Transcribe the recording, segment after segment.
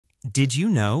Did you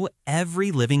know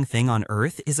every living thing on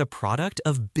Earth is a product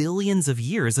of billions of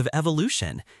years of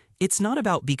evolution? It's not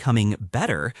about becoming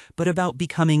better, but about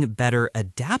becoming better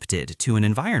adapted to an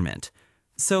environment.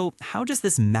 So, how does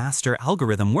this master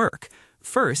algorithm work?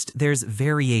 First, there's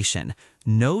variation.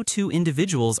 No two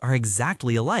individuals are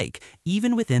exactly alike,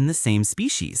 even within the same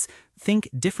species. Think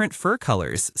different fur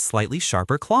colors, slightly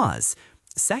sharper claws.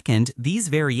 Second, these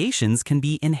variations can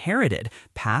be inherited,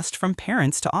 passed from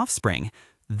parents to offspring.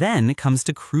 Then comes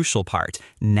the crucial part,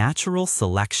 natural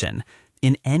selection.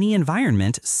 In any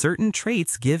environment, certain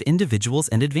traits give individuals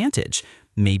an advantage.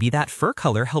 Maybe that fur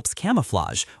color helps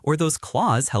camouflage, or those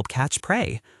claws help catch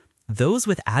prey. Those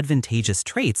with advantageous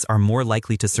traits are more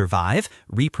likely to survive,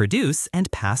 reproduce,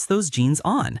 and pass those genes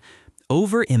on.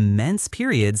 Over immense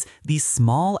periods, these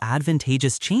small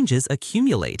advantageous changes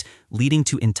accumulate, leading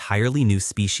to entirely new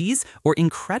species or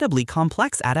incredibly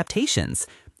complex adaptations.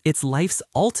 It's life's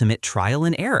ultimate trial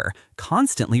and error,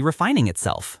 constantly refining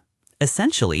itself.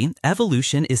 Essentially,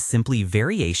 evolution is simply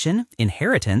variation,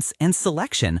 inheritance, and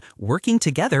selection working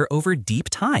together over deep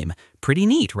time. Pretty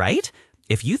neat, right?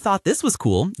 If you thought this was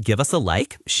cool, give us a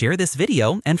like, share this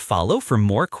video, and follow for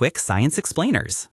more quick science explainers.